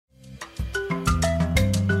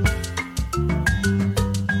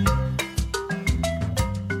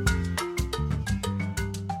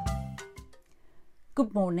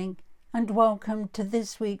Good morning and welcome to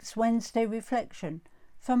this week's Wednesday reflection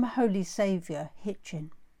from Holy Saviour Hitchin.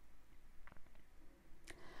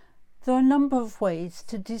 There are a number of ways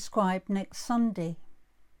to describe next Sunday.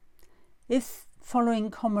 If following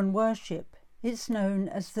common worship, it's known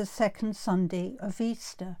as the second Sunday of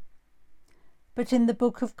Easter. But in the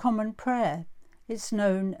Book of Common Prayer, it's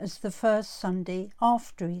known as the first Sunday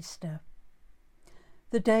after Easter.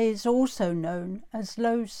 The day is also known as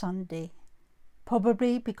Low Sunday,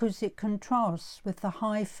 probably because it contrasts with the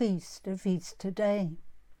high feast of Easter Day.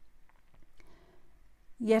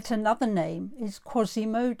 Yet another name is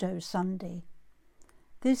Quasimodo Sunday.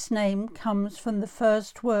 This name comes from the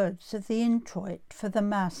first words of the introit for the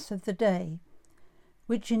Mass of the day,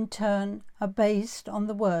 which in turn are based on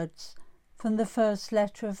the words from the first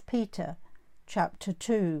letter of Peter, chapter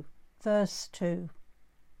 2, verse 2.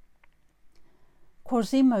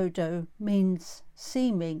 Quasimodo means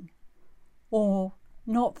seeming, or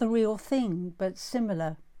not the real thing but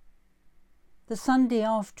similar. The Sunday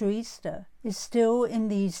after Easter is still in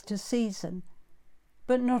the Easter season,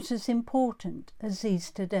 but not as important as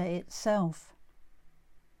Easter Day itself.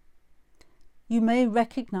 You may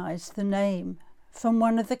recognise the name from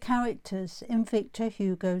one of the characters in Victor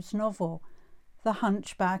Hugo's novel, The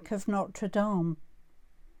Hunchback of Notre Dame.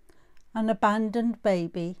 An abandoned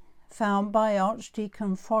baby found by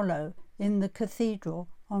Archdeacon Frollo in the cathedral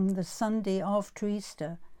on the Sunday after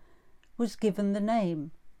Easter was given the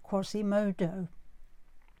name Quasimodo.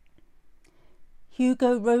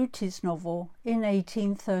 Hugo wrote his novel in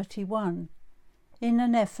 1831 in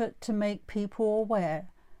an effort to make people aware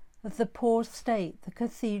of the poor state the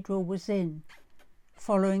cathedral was in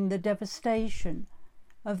following the devastation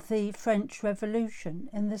of the French Revolution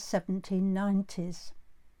in the 1790s.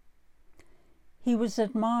 He was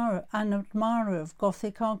an admirer of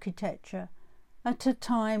Gothic architecture at a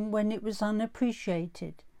time when it was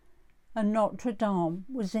unappreciated and Notre Dame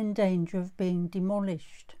was in danger of being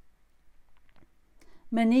demolished.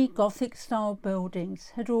 Many Gothic-style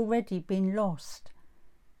buildings had already been lost,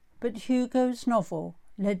 but Hugo's novel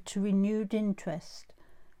led to renewed interest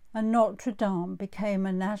and Notre Dame became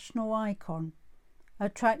a national icon,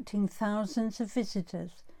 attracting thousands of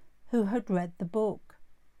visitors who had read the book.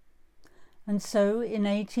 And so in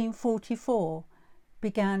 1844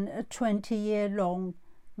 began a 20-year-long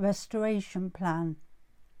restoration plan.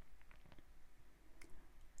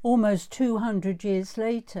 Almost 200 years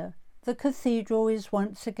later, the cathedral is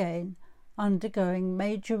once again undergoing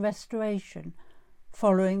major restoration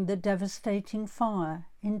following the devastating fire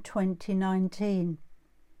in 2019.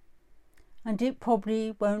 And it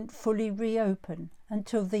probably won't fully reopen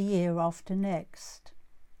until the year after next.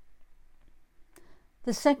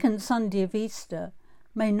 The second Sunday of Easter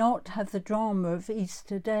may not have the drama of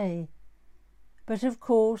Easter Day, but of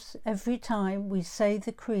course every time we say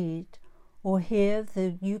the Creed or hear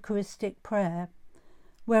the Eucharistic prayer,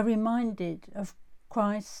 we're reminded of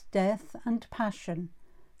Christ's death and passion,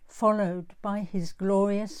 followed by his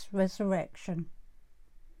glorious resurrection.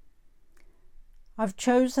 I've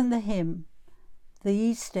chosen the hymn, the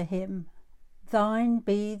Easter hymn, Thine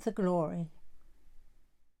be the glory.